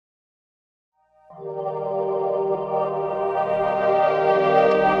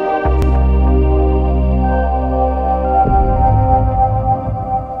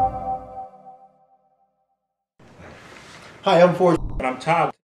Hi, I'm Ford. And I'm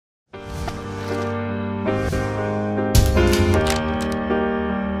Todd.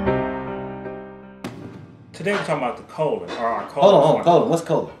 Today we're talking about the colon, or our colon. Hold on, colon. What's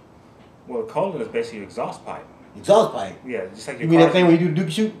colon? Well, the colon is basically your exhaust pipe. Exhaust pipe? Yeah, just like your You mean that thing when you do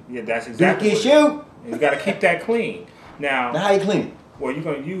dookie shoot? Yeah, that's exactly Dookie shoot? You got to keep that clean. Now how you clean it? Well, you're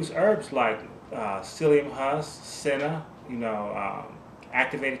going to use herbs like psyllium husk, senna,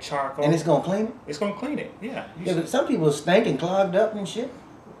 activated charcoal. And it's going to clean it? It's going to clean it, yeah. Yeah, but some people stink and clogged up and shit.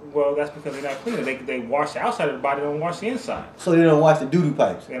 Well, that's because they're not cleaning. They wash the outside of the body, they don't wash the inside. So they don't wash the doo-doo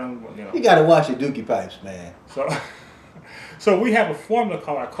pipes? They don't, You got to wash your dookie pipes, man. So we have a formula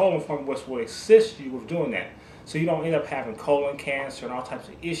called our colon formula, which will assist you with doing that. So you don't end up having colon cancer and all types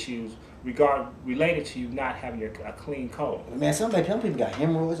of issues related to you not having a clean colon. Man, some people got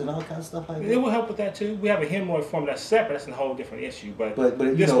hemorrhoids and all kinds of stuff like that. It will help with that too. We have a hemorrhoid formula that's separate. That's a whole different issue. But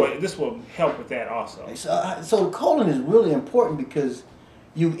this will help with that also. So the colon is really important because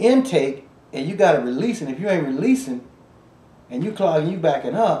you intake and you got to release, and if you ain't releasing and you clogging, you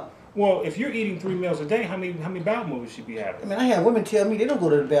backing up. Well, if you're eating 3 meals a day, how many bowel movements should you be having? I mean, I have women tell me they don't go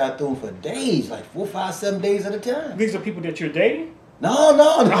to the bathroom for days, like 4, 5, 7 days at a time. These are people that you're dating? No.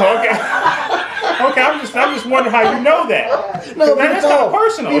 Oh, okay. Okay, I'm just wondering how you know that. No, that's kind of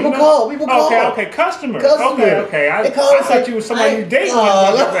personal. People call. Okay, customers. Okay. I thought you were somebody you dating when you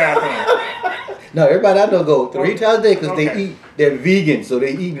go to the bathroom. No, everybody I know go 3 times a day because they're vegan, so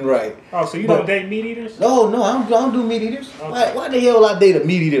they eating right. Oh, so you don't date meat eaters? No, I don't do meat eaters. Okay. Why the hell I date a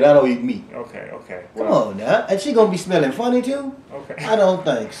meat eater? I don't eat meat. Okay. Come on now, and she gonna be smelling funny too? Okay. I don't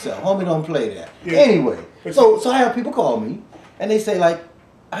think so. Homie, don't play that. Yeah. Anyway, so I have people call me and they say like,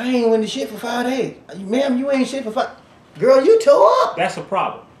 I ain't went to shit for 5 days. Ma'am, you ain't shit for 5. Girl, you tore up. That's a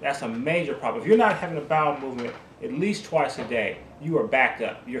problem. That's a major problem. If you're not having a bowel movement at least twice a day, you are backed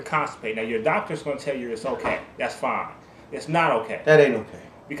up. You're constipated. Now, your doctor's going to tell you it's okay. That's fine. It's not okay. That ain't okay.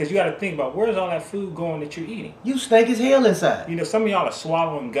 Because you got to think about where's all that food going that you're eating. You stink as hell inside. Some of y'all are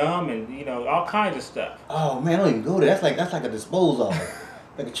swallowing gum and, all kinds of stuff. Oh, man, don't even go there. That's like a disposal.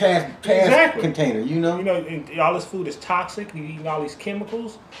 Like a trash container, And all this food is toxic. You're eating all these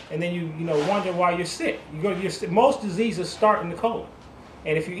chemicals. And then you wonder why you're sick. You're sick. Most diseases start in the colon.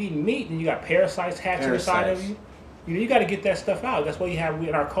 And if you're eating meat and you got parasites hatching inside of you, you got to get that stuff out. That's why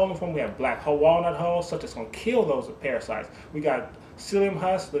in our colon form, we have black walnut hulls, such as going to kill those parasites. We got psyllium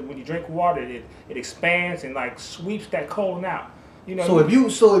husk, that when you drink water, it expands and like sweeps that colon out. So if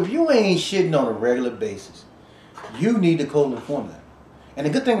you ain't shitting on a regular basis, you need the colon formula. And the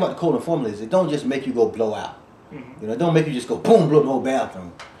good thing about the colon formula is it don't just make you go blow out. Mm-hmm. It don't make you just go boom, blow the whole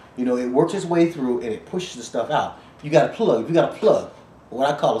bathroom. It works its way through and it pushes the stuff out. You got a plug. If you got a plug, what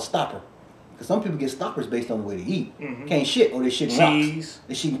I call a stopper. Because some people get stoppers based on the way they eat. Mm-hmm. Can't shit or they shitting cheese. Rocks.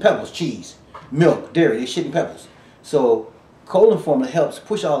 They shitting pebbles, cheese, milk, dairy, they shitting pebbles. So colon formula helps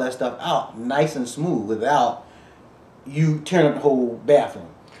push all that stuff out nice and smooth without you tearing up the whole bathroom.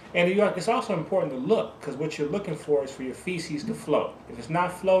 And it's also important to look, because what you're looking for is for your feces to float. If it's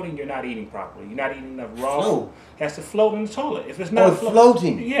not floating, you're not eating properly. You're not eating enough raw food. It has to float in the toilet. If it's not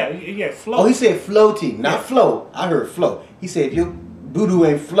floating. Yeah, float. Oh, he said floating, not float. I heard float. He said if your boo-doo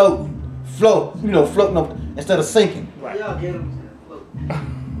ain't floating, floating up instead of sinking. Right.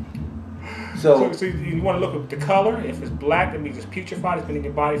 So you want to look at the color. If it's black, that means it's putrefied. It's been in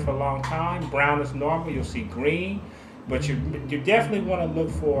your body for a long time. Brown is normal. You'll see green. But you definitely want to look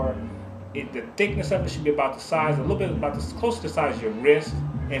for the thickness of it should be about the size, a little bit close to the size of your wrist.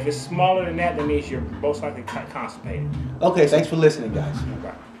 And if it's smaller than that, that means you're most likely constipated. Okay, thanks for listening, guys.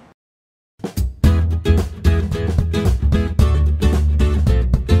 Okay.